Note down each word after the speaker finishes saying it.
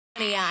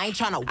I ain't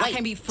tryna wait. I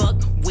can't be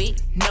fucked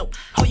with, no.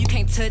 Oh, you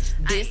can't touch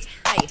this,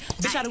 ayy.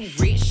 Bitch, I do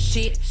rich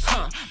shit,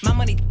 huh? My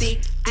money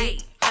thick,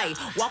 ayy.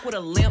 Walk with a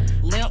limp,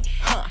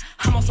 huh?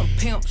 I'm on some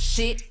pimp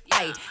shit,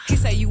 ayy. He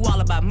say you all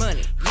about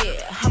money,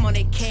 yeah. I'm on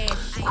that cash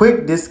shit.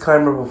 Quick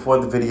disclaimer before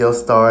the video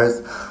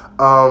starts.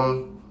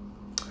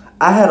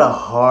 I had a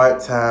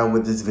hard time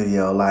with this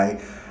video.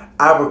 Like,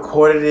 I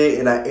recorded it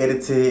and I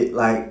edited it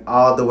like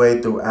all the way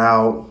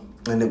throughout,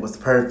 and it was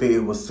perfect.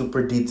 It was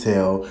super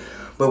detailed.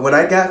 But when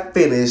I got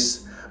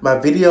finished, my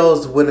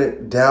videos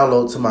wouldn't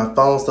download to my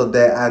phone so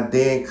that I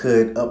then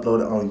could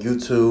upload it on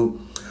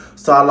YouTube.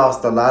 So I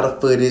lost a lot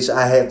of footage.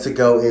 I had to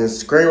go and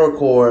screen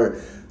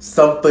record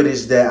some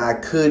footage that I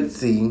could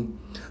see.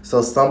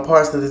 So some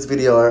parts of this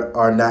video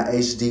are not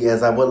HD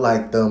as I would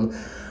like them.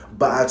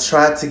 But I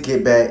tried to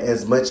get back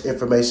as much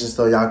information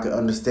so y'all could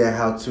understand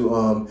how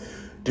to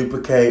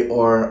duplicate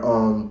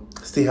or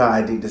see how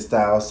I did the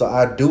style. So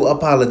I do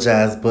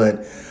apologize,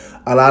 but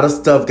a lot of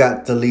stuff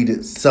got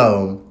deleted.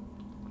 So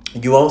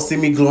you won't see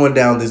me gluing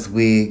down this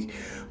wig,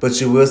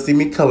 but you will see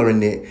me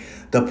coloring it.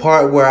 The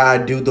part where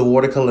I do the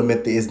watercolor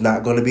method is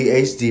not going to be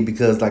HD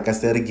because, like I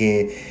said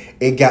again,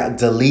 it got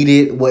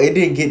deleted. Well, it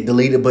didn't get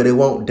deleted, but it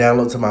won't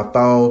download to my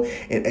phone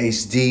in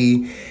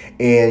HD.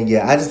 And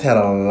yeah, I just had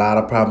a lot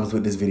of problems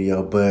with this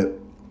video, but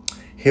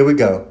here we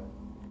go.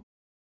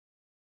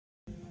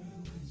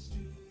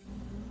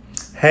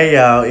 Hey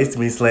y'all, it's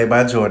me, Slay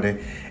by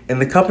Jordan. And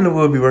the company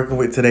we'll be working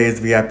with today is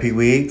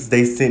VIPWigs.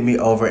 They sent me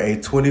over a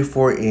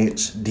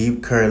 24-inch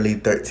deep curly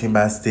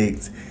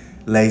 13x6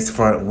 lace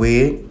front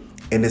wig.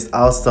 And it's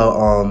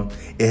also,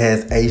 it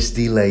has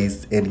HD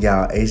lace. And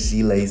y'all,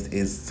 HD lace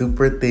is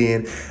super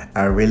thin.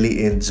 I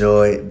really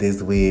enjoyed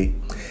this wig.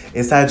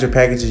 Inside your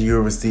packaging,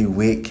 you'll receive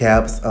wig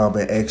caps, an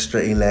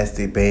extra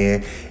elastic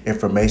band,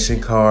 information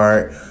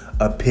card,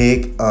 a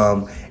pick,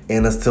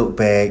 and a silk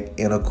bag.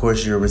 And of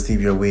course, you'll receive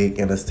your wig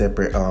in a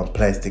separate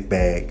plastic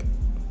bag.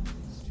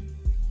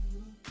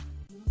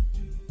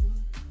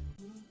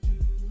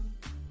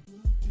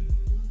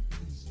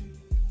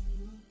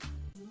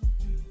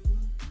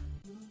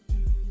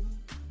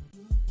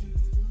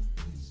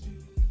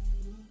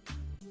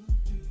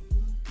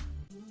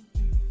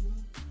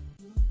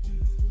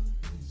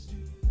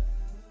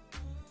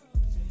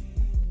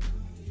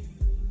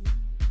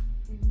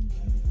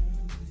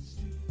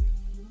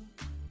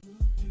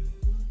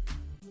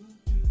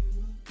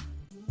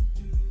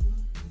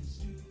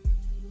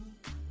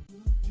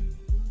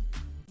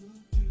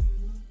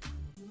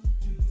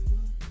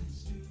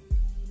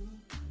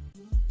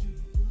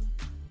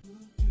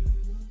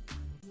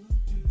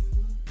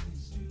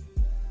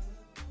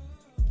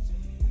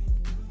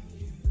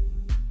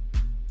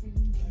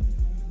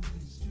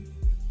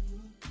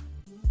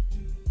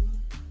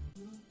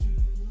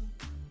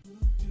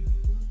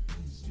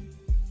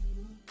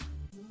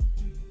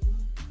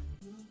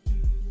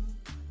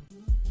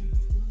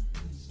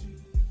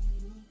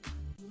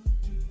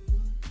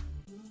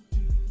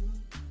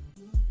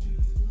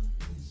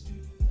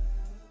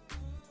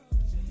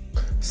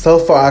 So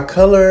for our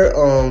color,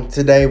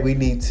 today we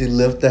need to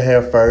lift the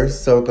hair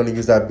first. So we're going to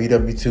use our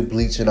BW2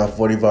 bleach and our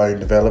 40 volume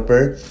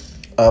developer.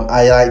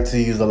 I like to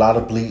use a lot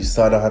of bleach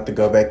so I don't have to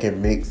go back and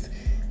mix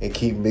and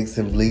keep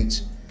mixing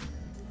bleach.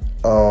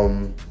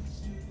 So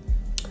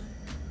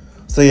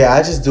yeah,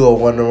 I just do a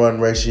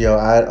 1-to-1 ratio.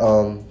 I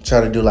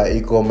try to do like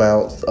equal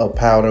amounts of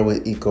powder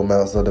with equal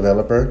amounts of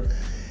developer.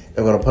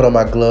 I'm going to put on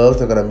my gloves.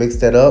 I'm going to mix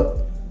that up.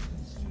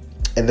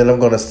 And then I'm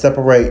going to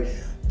separate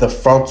the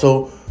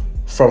frontal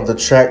from the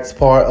tracks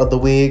part of the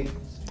wig.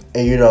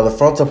 And you know, the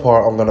frontal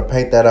part, I'm gonna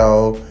paint that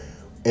on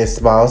in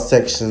small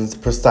sections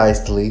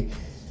precisely.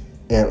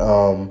 And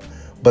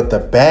but the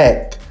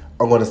back,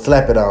 I'm gonna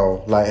slap it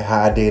on like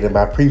how I did in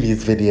my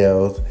previous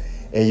videos.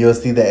 And you'll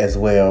see that as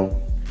well.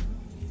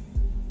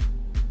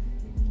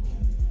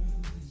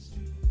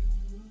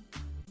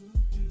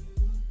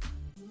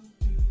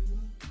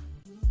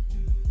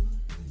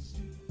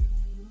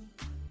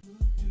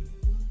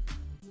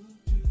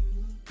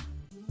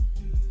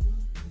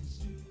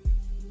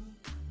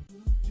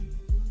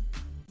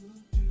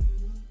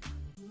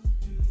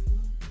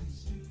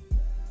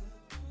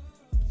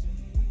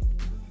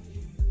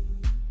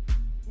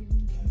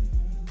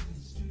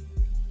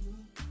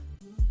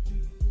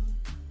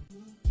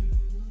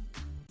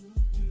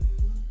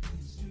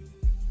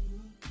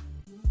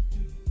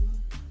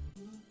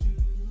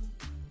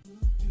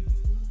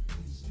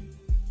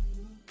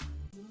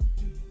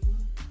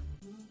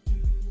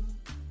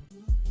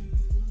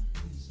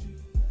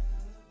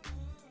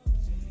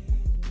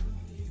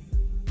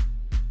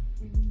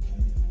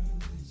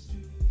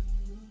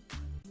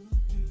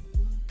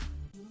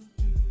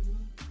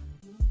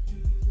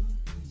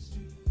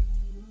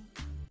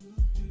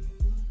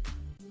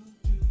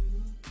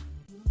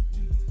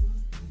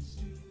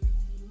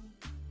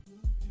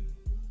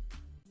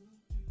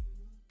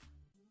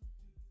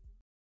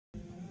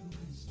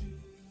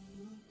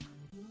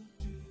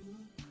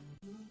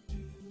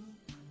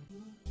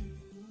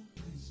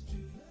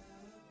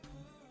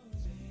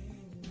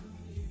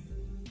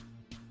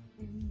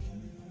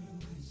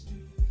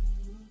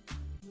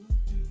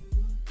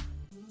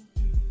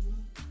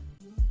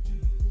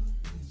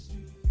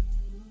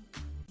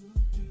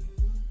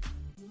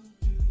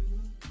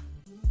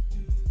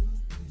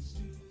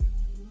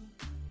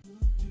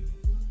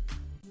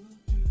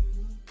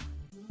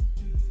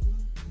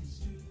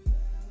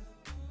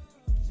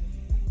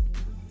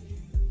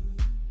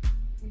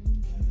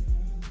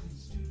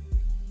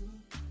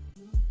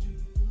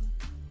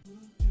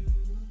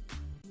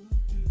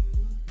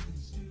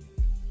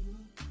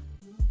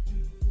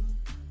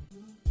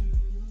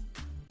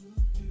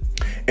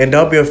 And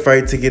don't be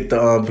afraid to get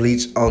the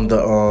bleach on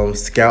the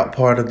scalp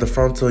part of the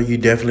frontal. You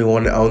definitely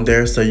want it on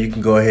there so you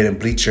can go ahead and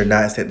bleach your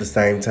knots at the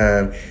same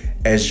time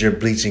as you're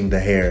bleaching the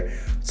hair.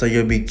 So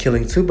you'll be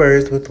killing two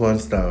birds with one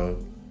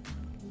stone.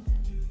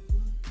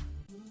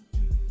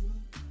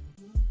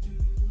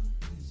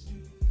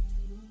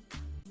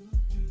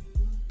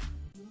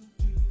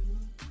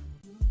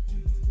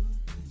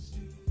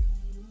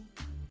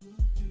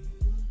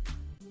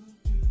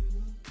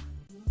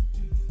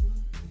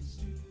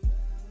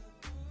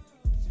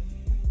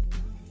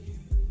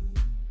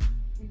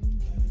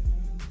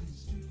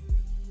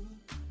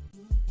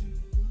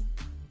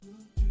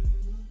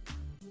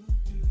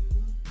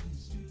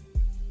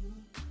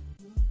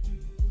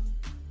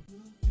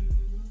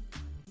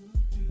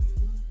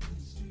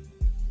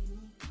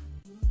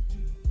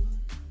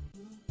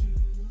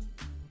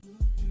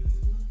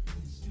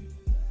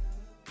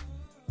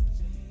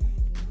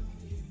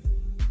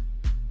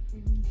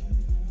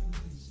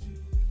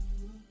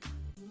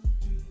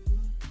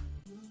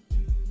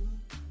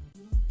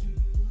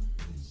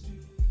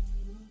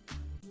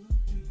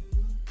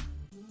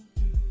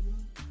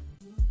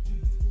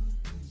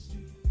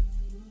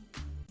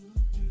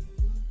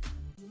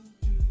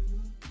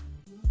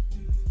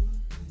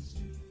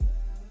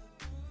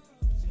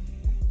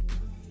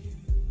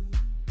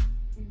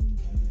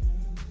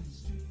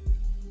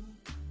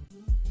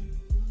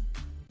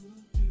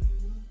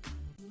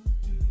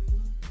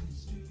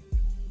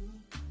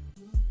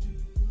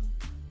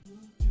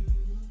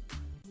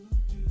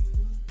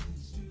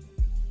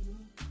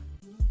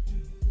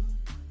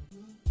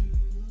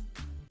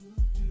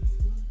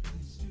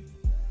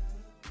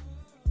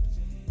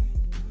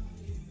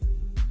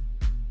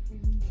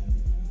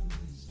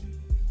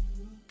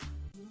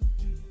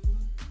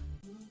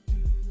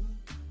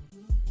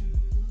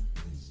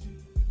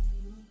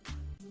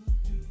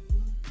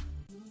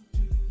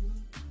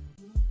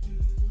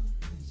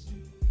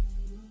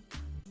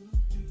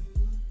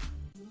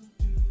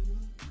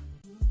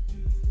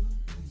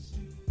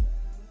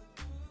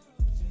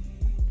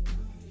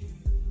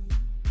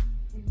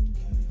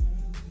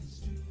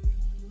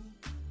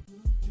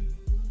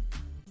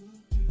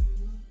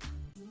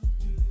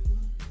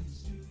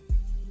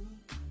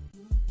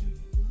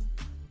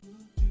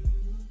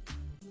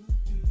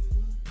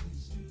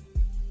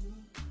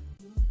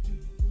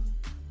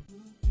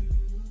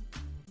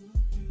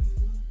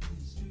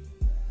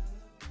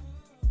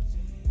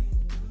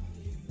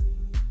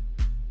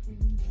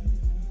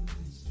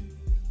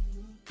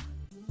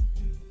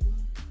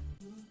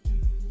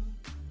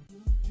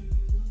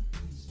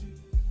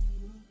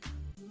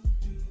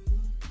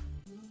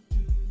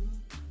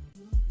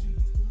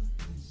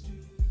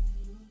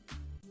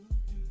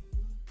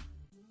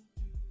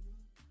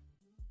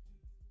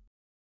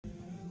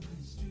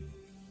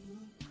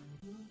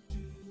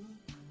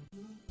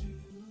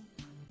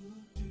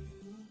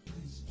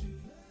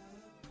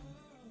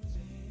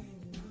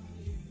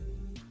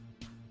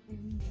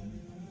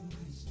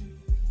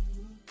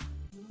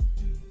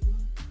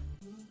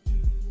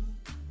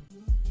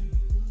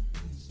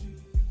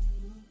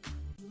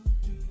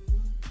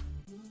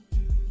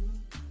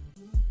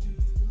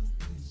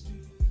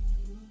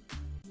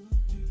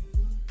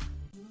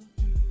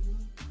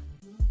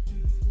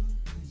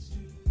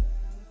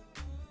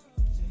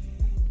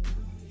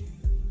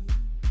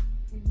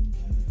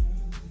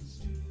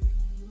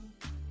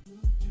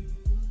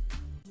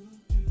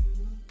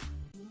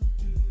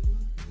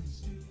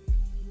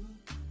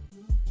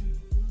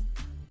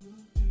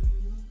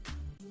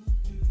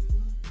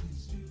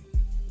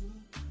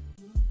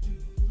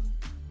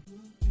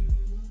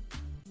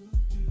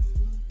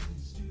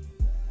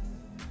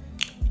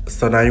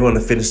 So now you want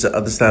to finish the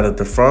other side of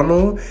the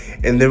frontal,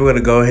 and then we're going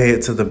to go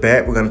ahead to the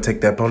back. We're going to take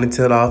that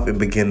ponytail off and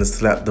begin to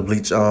slap the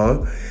bleach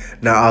on.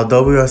 Now,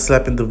 although we are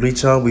slapping the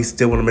bleach on, we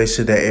still want to make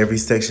sure that every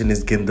section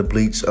is getting the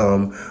bleach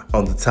on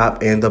the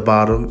top and the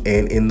bottom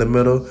and in the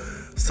middle.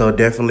 So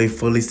definitely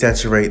fully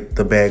saturate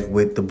the bag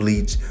with the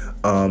bleach.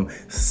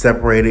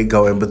 Separate it,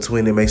 go in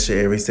between and make sure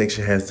every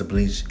section has the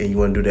bleach, and you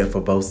want to do that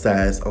for both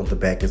sides on the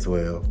back as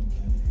well.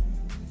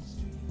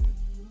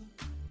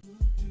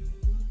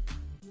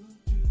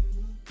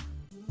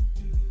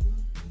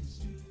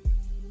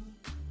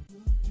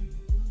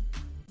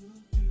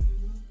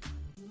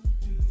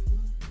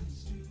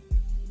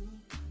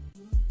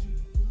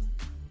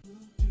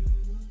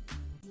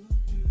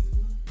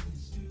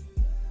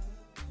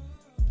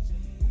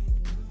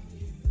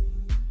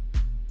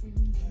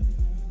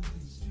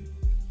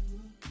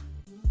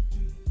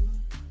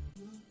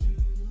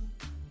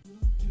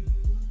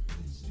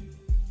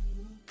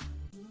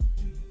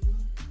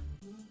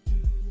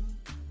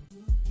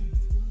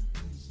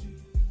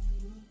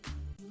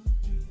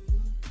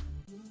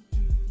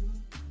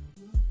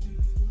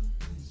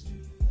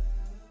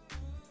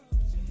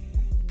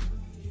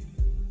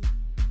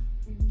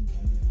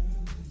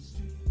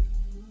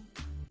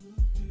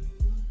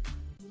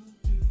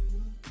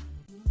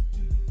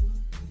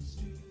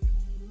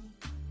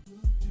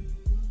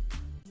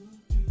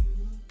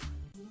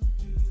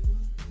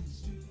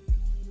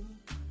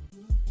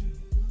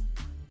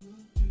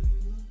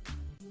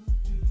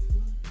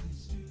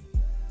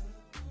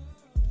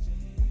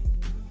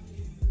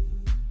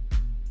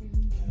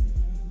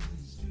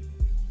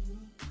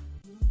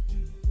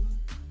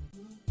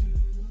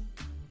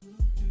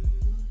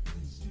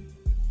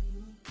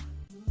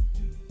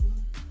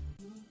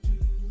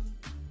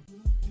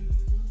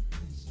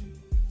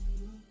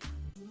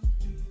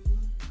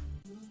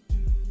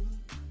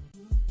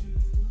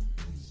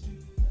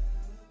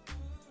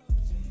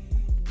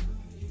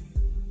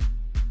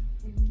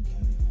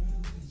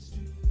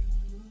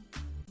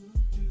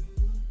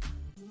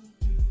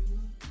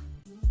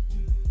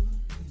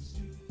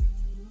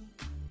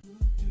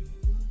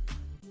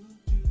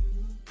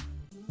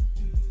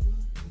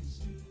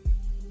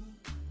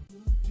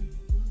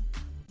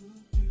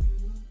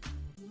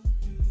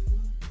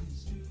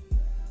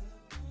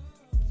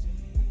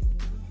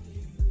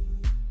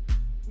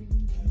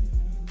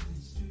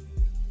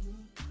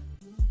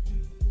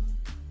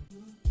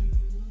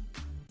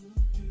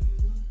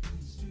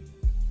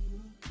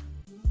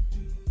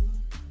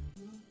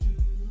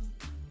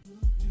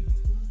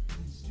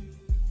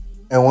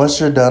 And once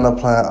you're done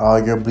applying all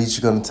your bleach,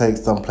 you're gonna take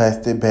some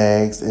plastic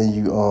bags and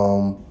you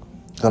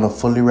gonna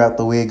fully wrap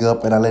the wig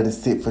up, and I let it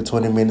sit for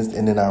 20 minutes,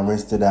 and then I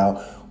rinsed it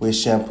out with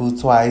shampoo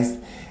twice,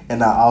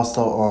 and I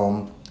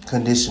also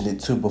conditioned it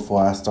too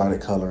before I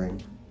started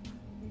coloring.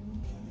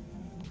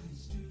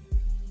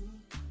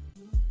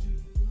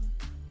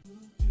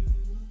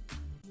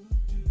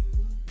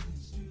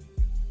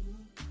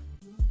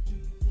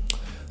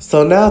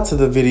 So now to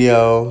the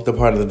video, the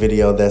part of the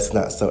video that's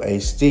not so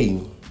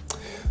HD.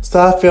 So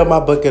I filled my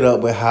bucket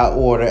up with hot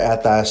water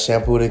after I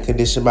shampooed and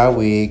conditioned my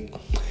wig.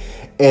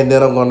 And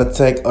then I'm gonna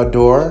take I'm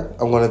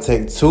gonna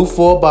take 2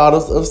 full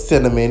bottles of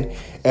cinnamon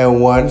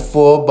and 1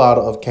 full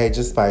bottle of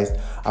Cajun spice.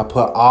 I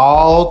put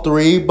all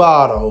 3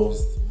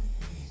 bottles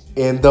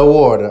in the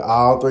water,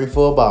 all 3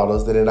 full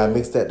bottles, and then I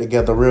mix that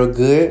together real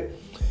good.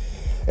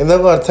 And then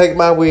I'm gonna take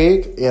my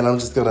wig and I'm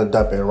just gonna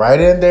dump it right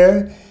in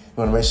there. I'm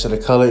gonna make sure the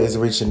color is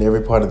reaching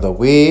every part of the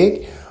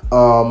wig.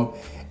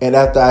 And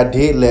after I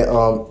did let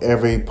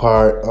every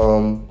part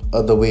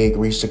of the wig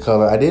reach the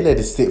color, I did let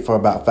it sit for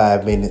about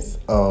 5 minutes.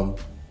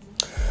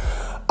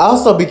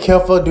 Also be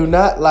careful, do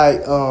not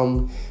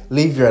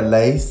leave your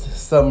lace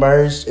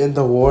submerged in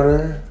the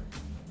water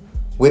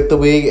with the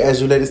wig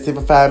as you let it sit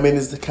for 5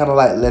 minutes. Kind of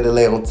like let it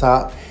lay on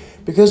top,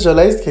 because your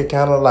lace can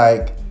kind of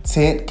like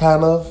tint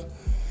kind of.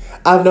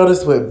 I've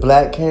noticed with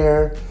black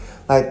hair,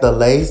 like the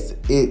lace,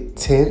 it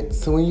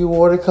tints when you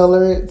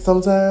watercolor it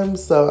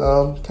sometimes.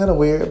 So kind of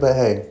weird, but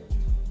hey.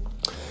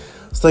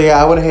 So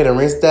yeah, I went ahead and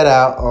rinsed that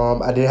out.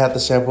 I didn't have to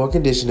shampoo and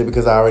condition it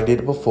because I already did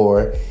it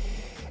before.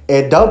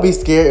 And don't be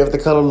scared if the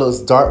color looks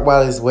dark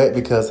while it's wet,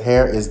 because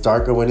hair is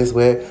darker when it's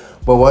wet.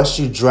 But once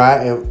it's dry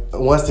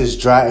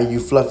and you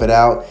fluff it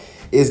out,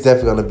 it's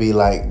definitely gonna be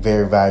like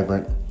very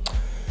vibrant.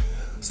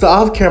 So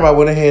off camera, I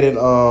went ahead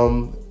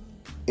and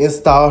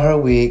installed her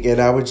wig,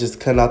 and I was just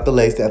cutting out the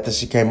lace after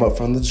she came up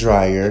from the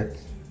dryer.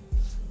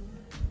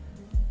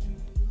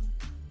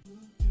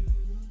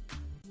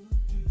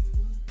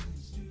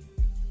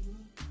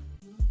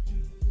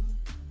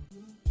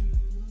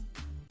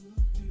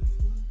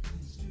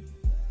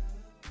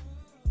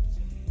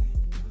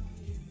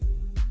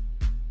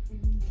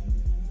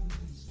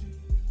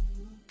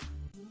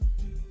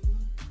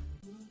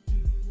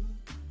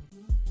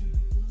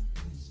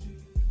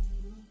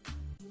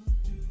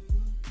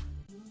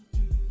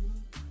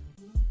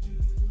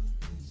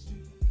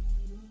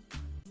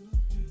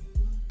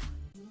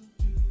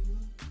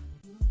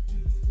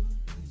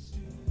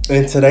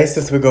 And today,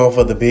 since we're going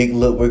for the big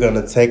look, we're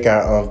going to take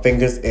our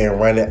fingers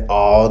and run it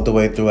all the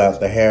way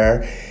throughout the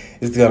hair.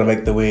 It's going to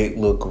make the wig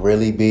look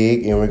really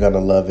big, and we're going to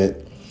love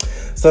it.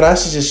 So now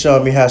she's just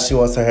showing me how she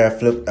wants her hair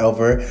flipped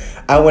over.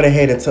 I went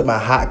ahead and took my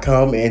hot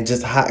comb and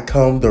just hot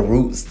combed the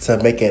roots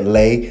to make it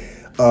lay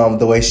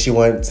the way she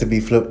wanted to be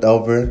flipped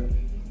over.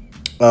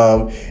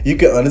 You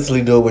can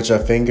honestly do it with your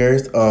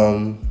fingers.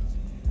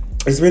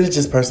 It's really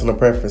just personal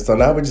preference. So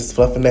now we're just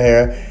fluffing the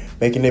hair,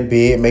 making it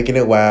big, making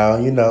it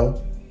wild, you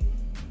know.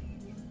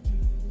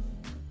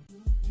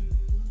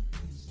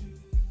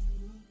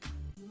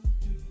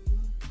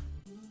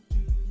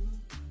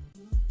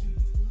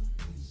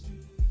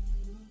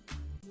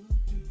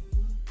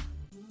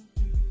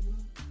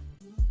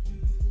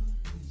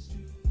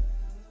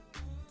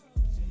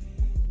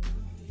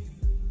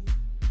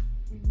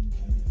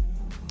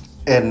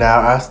 And now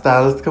our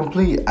style is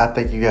complete. I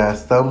thank you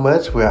guys so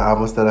much. We're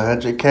almost at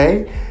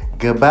 100K.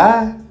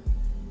 Goodbye.